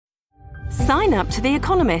Sign up to The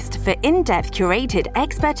Economist for in-depth curated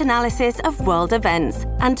expert analysis of world events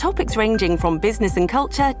and topics ranging from business and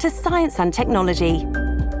culture to science and technology.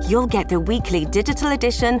 You'll get the weekly digital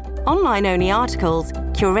edition, online-only articles,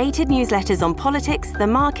 curated newsletters on politics, the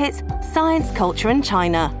markets, science, culture and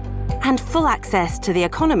China, and full access to The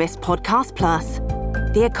Economist Podcast Plus.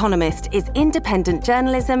 The Economist is independent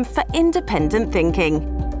journalism for independent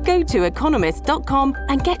thinking. Go to economist.com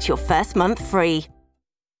and get your first month free.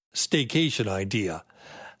 Staycation idea.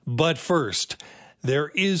 But first, there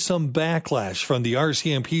is some backlash from the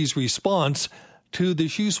RCMP's response to the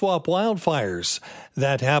Shuswap wildfires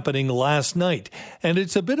that happening last night. And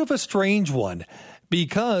it's a bit of a strange one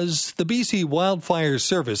because the BC Wildfire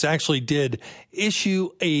Service actually did issue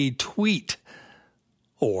a tweet,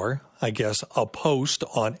 or I guess a post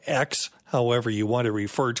on X, however you want to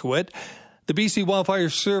refer to it. The BC Wildfire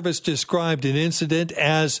Service described an incident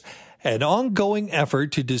as an ongoing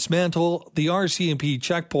effort to dismantle the RCMP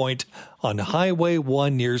checkpoint on Highway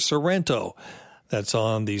 1 near Sorrento. That's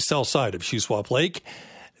on the south side of Shuswap Lake.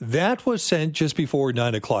 That was sent just before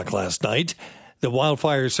 9 o'clock last night. The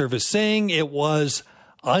Wildfire Service saying it was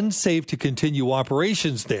unsafe to continue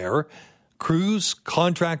operations there. Crews,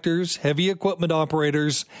 contractors, heavy equipment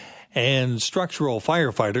operators, and structural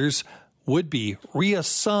firefighters would be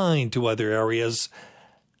reassigned to other areas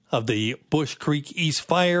of the Bush Creek East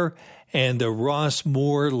Fire and the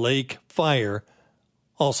Rossmoor Lake Fire,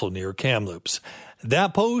 also near Kamloops.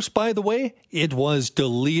 That post, by the way, it was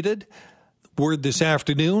deleted. Word this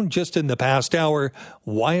afternoon, just in the past hour,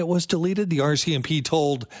 why it was deleted. The RCMP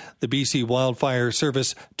told the BC Wildfire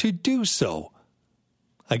Service to do so.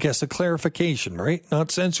 I guess a clarification, right?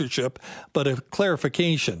 Not censorship, but a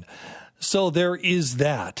clarification. So there is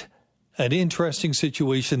that. An interesting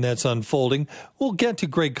situation that's unfolding. We'll get to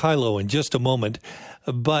Greg Kylo in just a moment,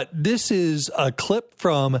 but this is a clip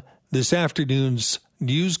from this afternoon's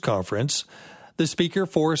news conference. The speaker,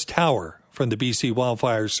 Forrest Tower from the BC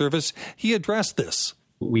Wildfire Service, he addressed this.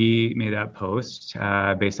 We made that post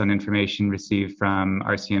based on information received from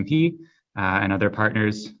RCMP and other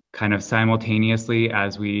partners. Kind of simultaneously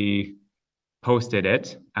as we posted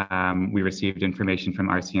it, we received information from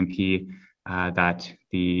RCMP that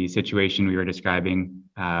the situation we were describing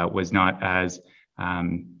was not as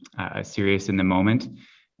serious in the moment.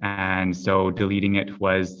 And so deleting it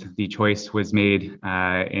the choice was made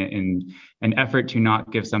in an effort to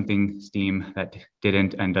not give something steam that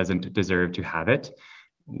didn't and doesn't deserve to have it.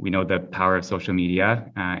 We know the power of social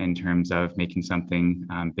media in terms of making something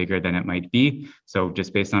bigger than it might be. So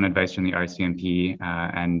just based on advice from the RCMP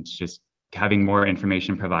and just having more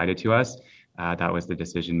information provided to us, that was the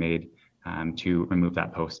decision made to remove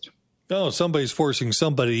that post. Oh, somebody's forcing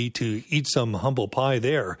somebody to eat some humble pie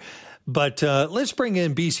there. But let's bring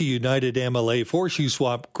in BC United MLA for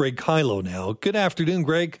Shuswap, Greg Kylo now. Good afternoon,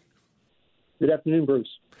 Greg. Good afternoon,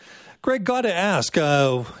 Bruce. Greg, got to ask,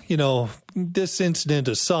 this incident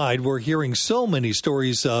aside, we're hearing so many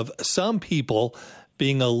stories of some people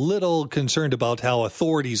being a little concerned about how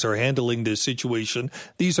authorities are handling this situation.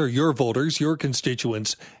 These are your voters, your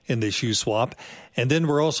constituents in the Shuswap. And then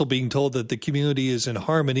we're also being told that the community is in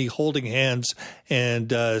harmony, holding hands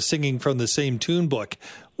and singing from the same tune book.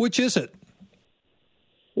 Which is it?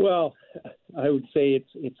 Well, I would say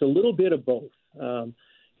it's a little bit of both.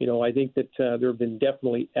 I think that there have been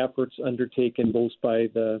definitely efforts undertaken both by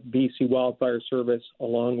the BC Wildfire Service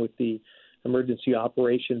along with the Emergency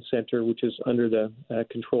Operations Center, which is under the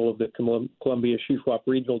control of the Columbia Shuswap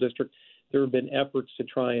Regional District. There have been efforts to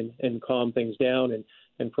try and calm things down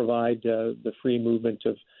and provide the free movement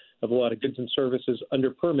of a lot of goods and services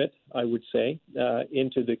under permit, I would say,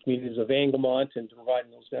 into the communities of Angelmont and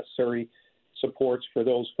providing those necessary supports for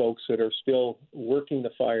those folks that are still working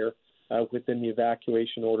the fire within the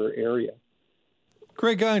evacuation order area.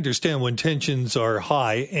 Greg, I understand when tensions are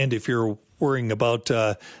high and if you're worrying about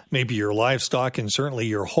maybe your livestock and certainly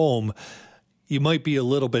your home, you might be a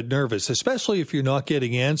little bit nervous, especially if you're not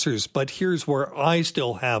getting answers. But here's where I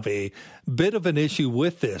still have a bit of an issue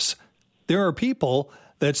with this. There are people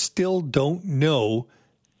that still don't know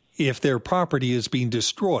if their property is being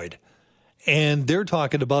destroyed. And they're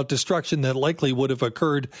talking about destruction that likely would have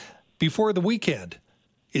occurred before the weekend.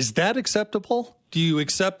 Is that acceptable? Do you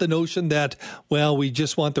accept the notion that, well, we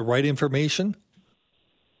just want the right information?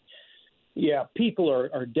 Yeah, people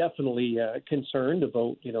are definitely concerned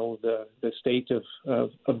about, the state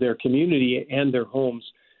of their community and their homes.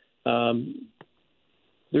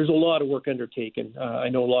 There's a lot of work undertaken. I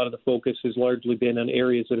know a lot of the focus has largely been on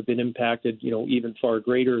areas that have been impacted, even far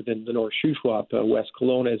greater than the North Shuswap, West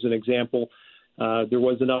Kelowna as an example. There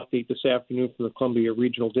was an update this afternoon from the Columbia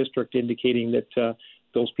Regional District indicating that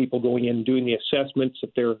those people going in and doing the assessments,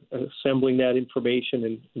 that they're assembling that information.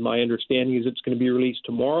 And my understanding is it's going to be released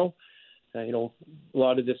tomorrow. A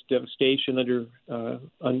lot of this devastation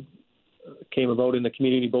came about in the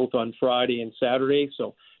community both on Friday and Saturday.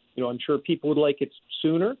 So, I'm sure people would like it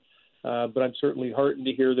sooner, but I'm certainly heartened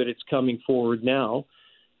to hear that it's coming forward now.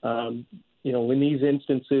 In these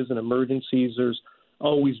instances and emergencies, there's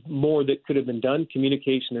always more that could have been done.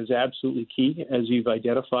 Communication is absolutely key, as you've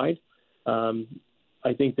identified.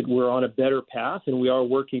 I think that we're on a better path, and we are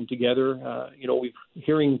working together. We're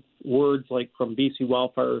hearing words like from BC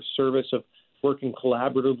Wildfire Service of working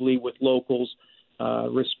collaboratively with locals,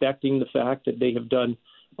 respecting the fact that they have done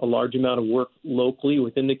a large amount of work locally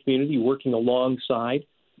within the community, working alongside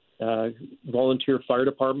volunteer fire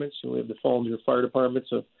departments. We have the volunteer fire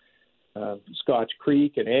departments of Scotch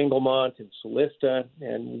Creek and Anglemont and Solista,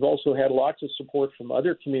 and we've also had lots of support from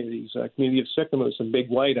other communities. Community of Sycamoose and Big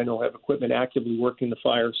White, I know, have equipment actively working the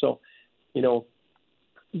fire. So,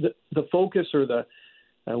 the focus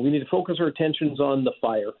we need to focus our attentions on the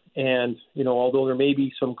fire. And, although there may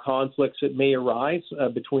be some conflicts that may arise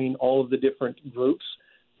between all of the different groups,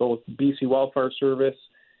 both BC Wildfire Service,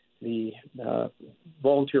 the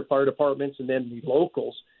volunteer fire departments, and then the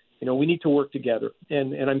locals, we need to work together.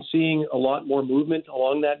 And I'm seeing a lot more movement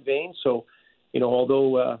along that vein. So,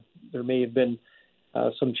 although there may have been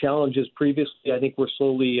some challenges previously, I think we're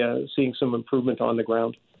slowly seeing some improvement on the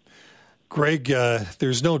ground. Greg,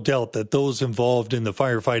 there's no doubt that those involved in the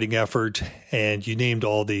firefighting effort, and you named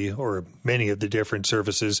or many of the different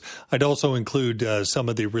services, I'd also include some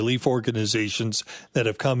of the relief organizations that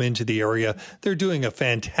have come into the area. They're doing a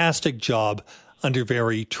fantastic job under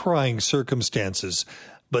very trying circumstances.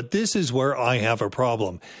 But this is where I have a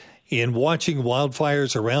problem. In watching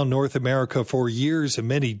wildfires around North America for years in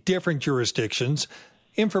many different jurisdictions,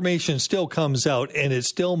 information still comes out and it's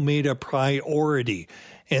still made a priority.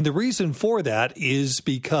 And the reason for that is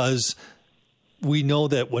because we know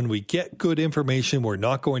that when we get good information, we're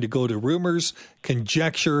not going to go to rumors,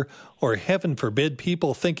 conjecture, or heaven forbid,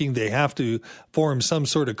 people thinking they have to form some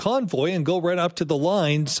sort of convoy and go right up to the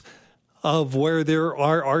lines of where there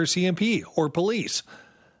are RCMP or police.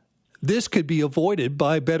 This could be avoided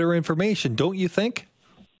by better information, don't you think?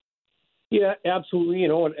 Yeah, absolutely.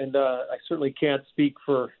 And I certainly can't speak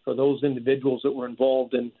for those individuals that were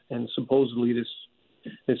involved in supposedly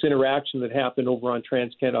this interaction that happened over on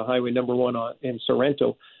Trans-Canada Highway number 1 in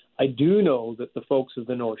Sorrento. I do know that the folks of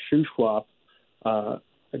the North Shuswap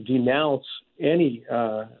denounce any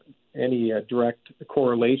direct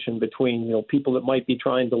correlation between people that might be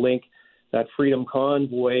trying to link that Freedom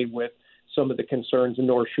Convoy with some of the concerns in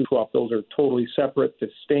North Shuswap. Those are totally separate,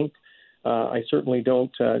 distinct. I certainly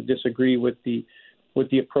don't disagree with the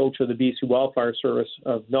approach of the BC Wildfire Service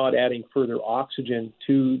of not adding further oxygen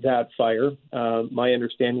to that fire. My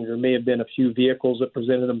understanding, there may have been a few vehicles that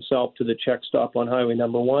presented themselves to the check stop on Highway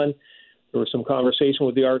number 1. There was some conversation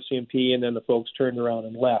with the RCMP, and then the folks turned around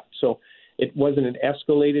and left. So it wasn't an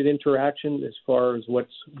escalated interaction as far as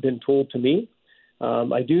what's been told to me.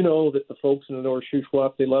 I do know that the folks in the North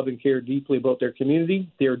Shuswap, they love and care deeply about their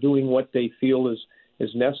community. They're doing what they feel is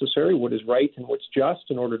necessary, what is right and what's just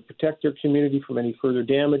in order to protect their community from any further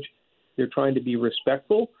damage. They're trying to be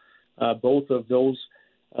respectful, both of those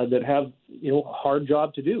that have, a hard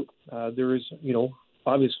job to do. There is,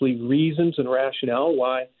 obviously reasons and rationale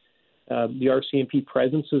why the RCMP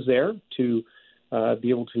presence is there to be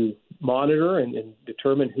able to monitor and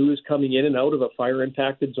determine who is coming in and out of a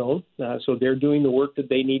fire-impacted zone. So they're doing the work that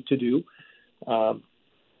they need to do.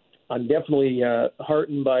 I'm definitely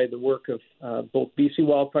heartened by the work of both BC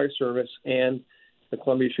Wildfire Service and the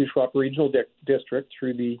Columbia Shuswap Regional District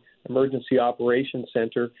through the Emergency Operations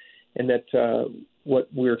Center, and that what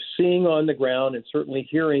we're seeing on the ground and certainly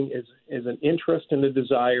hearing is an interest and a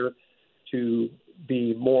desire to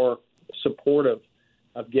be more supportive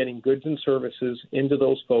of getting goods and services into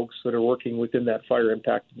those folks that are working within that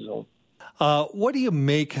fire-impacted zone. What do you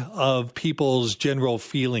make of people's general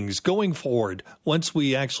feelings going forward once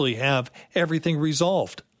we actually have everything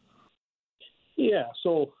resolved? Yeah,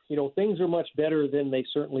 so, things are much better than they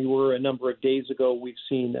certainly were a number of days ago. We've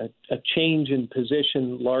seen a change in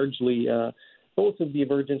position largely, both of the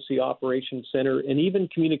Emergency Operations Center and even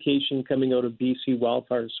communication coming out of BC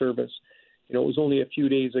Wildfire Service. It was only a few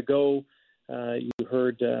days ago. You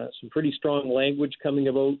heard some pretty strong language coming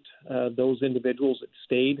about those individuals that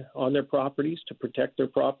stayed on their properties to protect their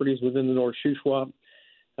properties within the North Shuswap.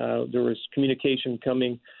 There was communication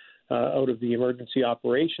coming out of the Emergency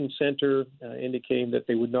Operations Center indicating that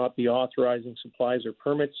they would not be authorizing supplies or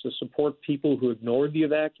permits to support people who ignored the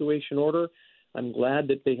evacuation order. I'm glad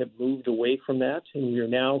that they have moved away from that, and we are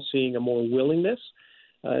now seeing a more willingness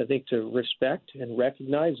I think to respect and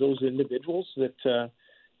recognize those individuals that,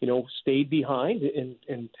 stayed behind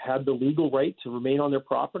and had the legal right to remain on their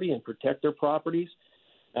property and protect their properties.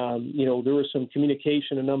 There was some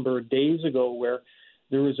communication a number of days ago where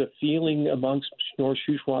there was a feeling amongst North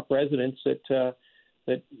Shuswap residents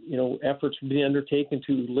that efforts would be undertaken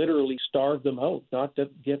to literally starve them out, not to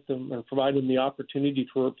get them or provide them the opportunity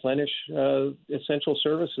to replenish essential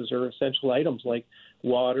services or essential items like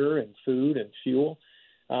water and food and fuel.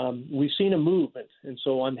 We've seen a movement, and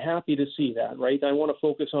so I'm happy to see that, right? I want to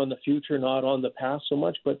focus on the future, not on the past so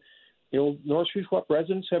much, but, North Shuswap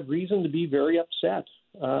residents have reason to be very upset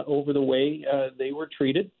over the way they were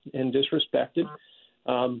treated and disrespected.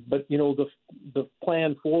 But the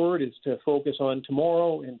plan forward is to focus on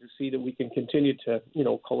tomorrow and to see that we can continue to,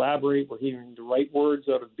 collaborate. We're hearing the right words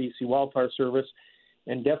out of BC Wildfire Service,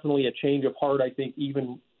 and definitely a change of heart, I think,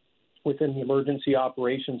 even within the Emergency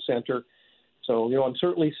Operations Center. So, I'm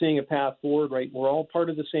certainly seeing a path forward, right? We're all part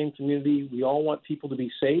of the same community. We all want people to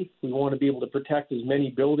be safe. We want to be able to protect as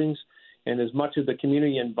many buildings and as much of the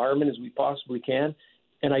community environment as we possibly can.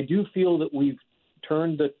 And I do feel that we've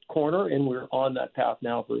turned the corner and we're on that path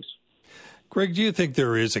now, Bruce. Greg, do you think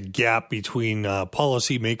there is a gap between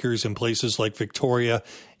policymakers in places like Victoria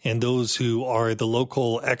and those who are the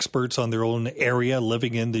local experts on their own area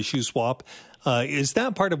living in the Shuswap? Is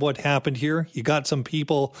that part of what happened here? You got some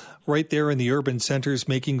people right there in the urban centers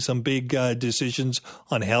making some big decisions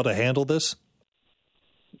on how to handle this?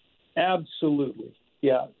 Absolutely.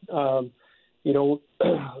 Yeah. The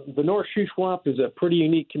North Shuswap is a pretty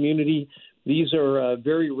unique community. These are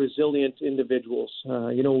very resilient individuals.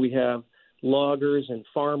 We have loggers and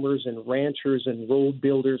farmers and ranchers and road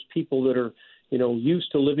builders, people that are,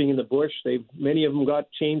 used to living in the bush. Many of them got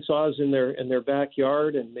chainsaws in their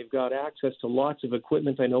backyard, and they've got access to lots of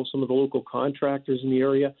equipment. I know some of the local contractors in the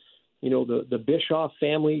area. The Bischoff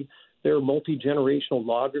family, they're multi-generational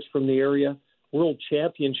loggers from the area, world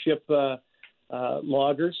championship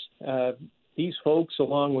loggers. These folks,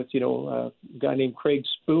 along with, a guy named Craig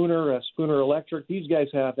Spooner, Spooner Electric, these guys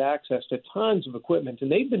have access to tons of equipment,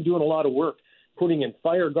 and they've been doing a lot of work putting in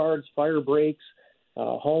fire guards, fire breaks,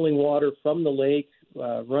 hauling water from the lake,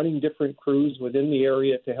 running different crews within the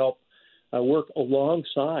area to help work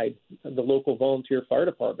alongside the local volunteer fire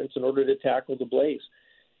departments in order to tackle the blaze.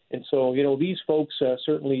 And so, these folks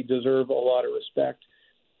certainly deserve a lot of respect.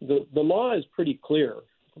 The law is pretty clear,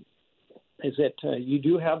 is that you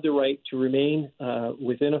do have the right to remain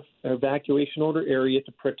within an evacuation order area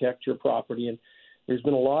to protect your property. And there's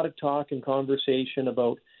been a lot of talk and conversation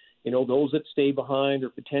about, those that stay behind or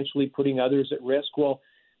potentially putting others at risk. Well,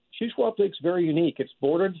 Shuswap Lake's very unique. It's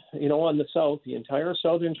bordered, on the south, the entire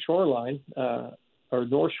southern shoreline, or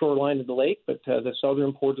north shoreline of the lake, but the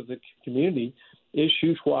southern port of the community is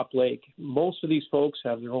Shuswap Lake. Most of these folks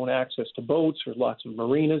have their own access to boats. There's lots of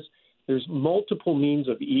marinas. There's multiple means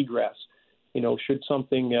of egress, should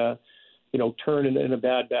something, turn in a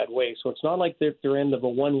bad way. So it's not like they're end of a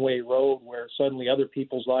one-way road where suddenly other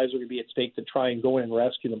people's lives are going to be at stake to try and go in and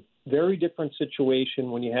rescue them. Very different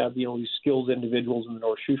situation when you have, these skilled individuals in the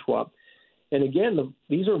North Shuswap. And again,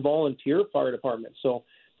 these are volunteer fire departments. So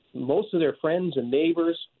most of their friends and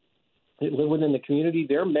neighbors that live within the community,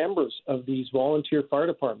 they're members of these volunteer fire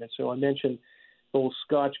departments. So I mentioned both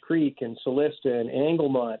Scotch Creek and Solista and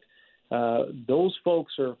Anglemont. Those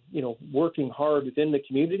folks are, working hard within the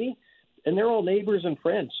community, and they're all neighbors and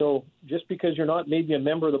friends. So just because you're not maybe a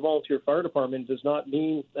member of the volunteer fire department does not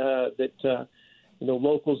mean that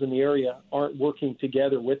locals in the area aren't working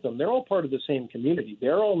together with them. They're all part of the same community.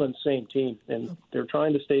 They're all on the same team, and they're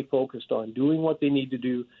trying to stay focused on doing what they need to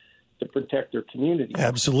do to protect their community.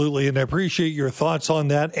 Absolutely, and I appreciate your thoughts on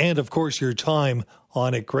that and, of course, your time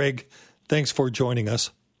on it, Greg. Thanks for joining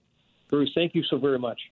us. Bruce, thank you so very much.